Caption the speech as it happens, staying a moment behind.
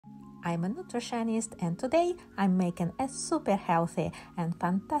I'm a nutritionist and today I'm making a super healthy and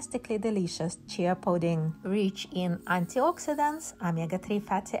fantastically delicious chia pudding, rich in antioxidants, omega-3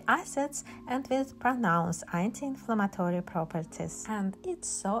 fatty acids, and with pronounced anti-inflammatory properties. And it's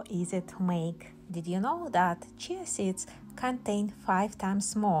so easy to make. Did you know that chia seeds contain 5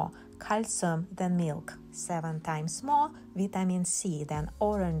 times more calcium than milk, 7 times more vitamin C than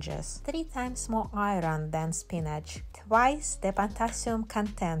oranges, 3 times more iron than spinach, twice the potassium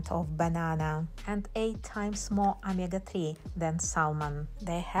content of banana, and 8 times more omega-3 than salmon.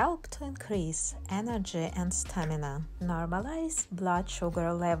 They help to increase energy and stamina, normalize blood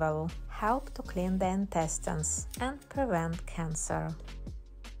sugar level, help to clean the intestines, and prevent cancer.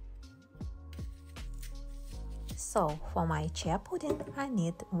 So, for my chia pudding, I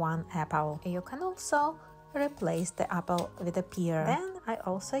need 1 apple. You can also replace the apple with a pear. Then I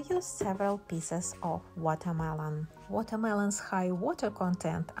also use several pieces of watermelon. Watermelon's high water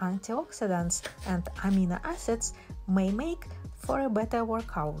content, antioxidants, and amino acids may make for a better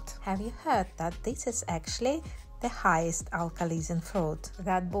workout. Have you heard that this is actually the highest alkalism fruit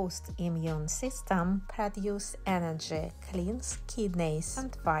that boosts immune system, produce energy, cleans kidneys,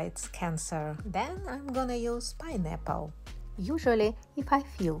 and fights cancer? Then I'm gonna use pineapple. Usually, if I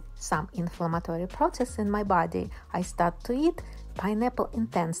feel some inflammatory process in my body, I start to eat pineapple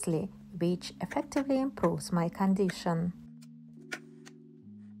intensely, which effectively improves my condition.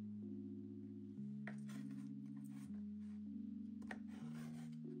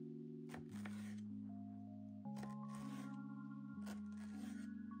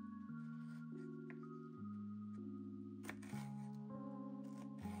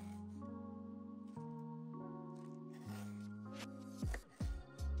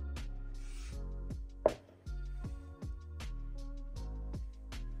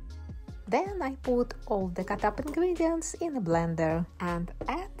 Then I put all the cut up ingredients in a blender and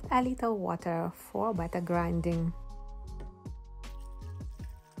add a little water for better grinding.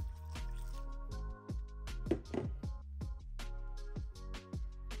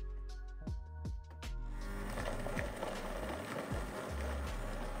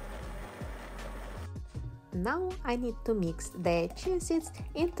 Now I need to mix the chia seeds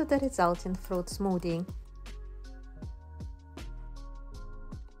into the resulting fruit smoothie.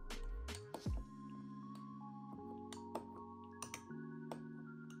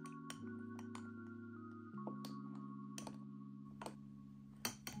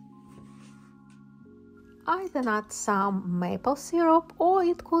 I then add some maple syrup, or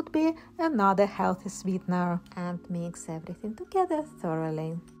it could be another healthy sweetener, and mix everything together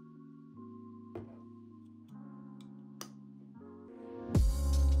thoroughly.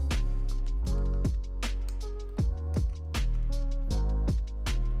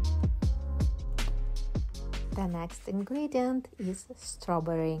 The next ingredient is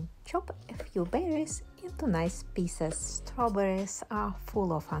strawberry. Chop a few berries into nice pieces. Strawberries are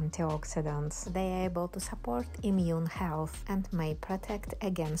full of antioxidants. They are able to support immune health and may protect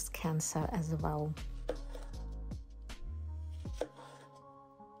against cancer as well.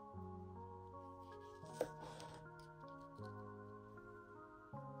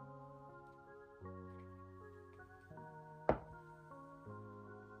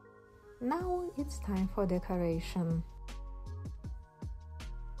 Now it's time for decoration.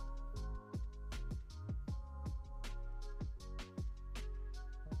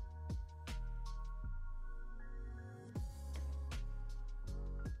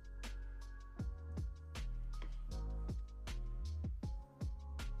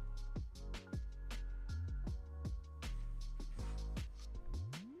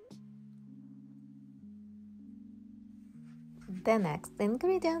 The next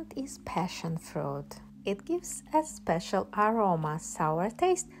ingredient is passion fruit. It gives a special aroma, sour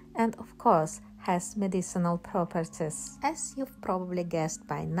taste, and of course has medicinal properties. As you've probably guessed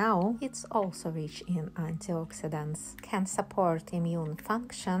by now, it's also rich in antioxidants, can support immune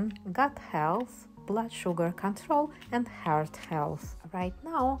function, gut health, blood sugar control, and heart health. Right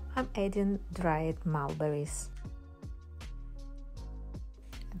now I'm adding dried mulberries.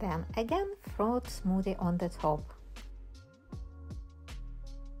 Then again, fruit smoothie on the top.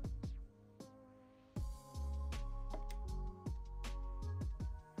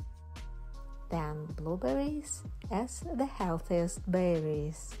 Then blueberries as the healthiest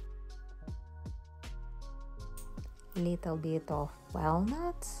berries. Little bit of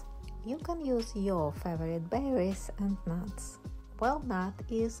walnuts. You can use your favorite berries and nuts. Walnut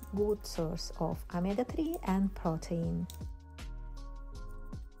is good source of omega-3 and protein.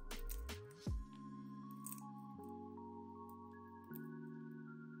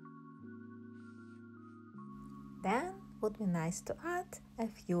 Then would be nice to add a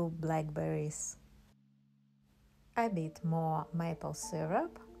few blackberries, a bit more maple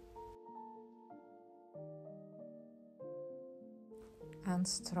syrup, and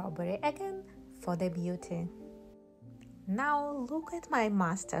strawberry again for the beauty. Now look at my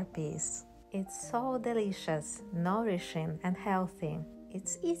masterpiece. It's so delicious, nourishing and healthy.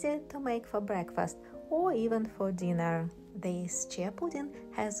 It's easy to make for breakfast or even for dinner. This chia pudding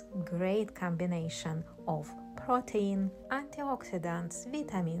has great combination of protein, antioxidants,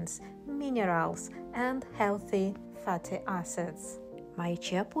 vitamins, minerals and healthy fatty acids. My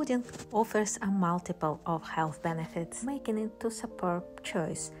chia pudding offers a multiple of health benefits, making it a superb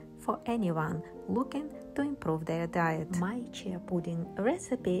choice for anyone looking to improve their diet. My chia pudding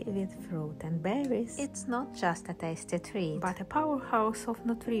recipe with fruit and berries, it's not just a tasty treat, but a powerhouse of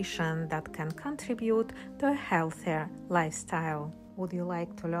nutrition that can contribute to a healthier lifestyle. Would you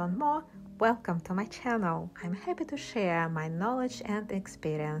like to learn more? Welcome to my channel. I'm happy to share my knowledge and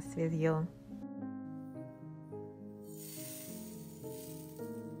experience with you.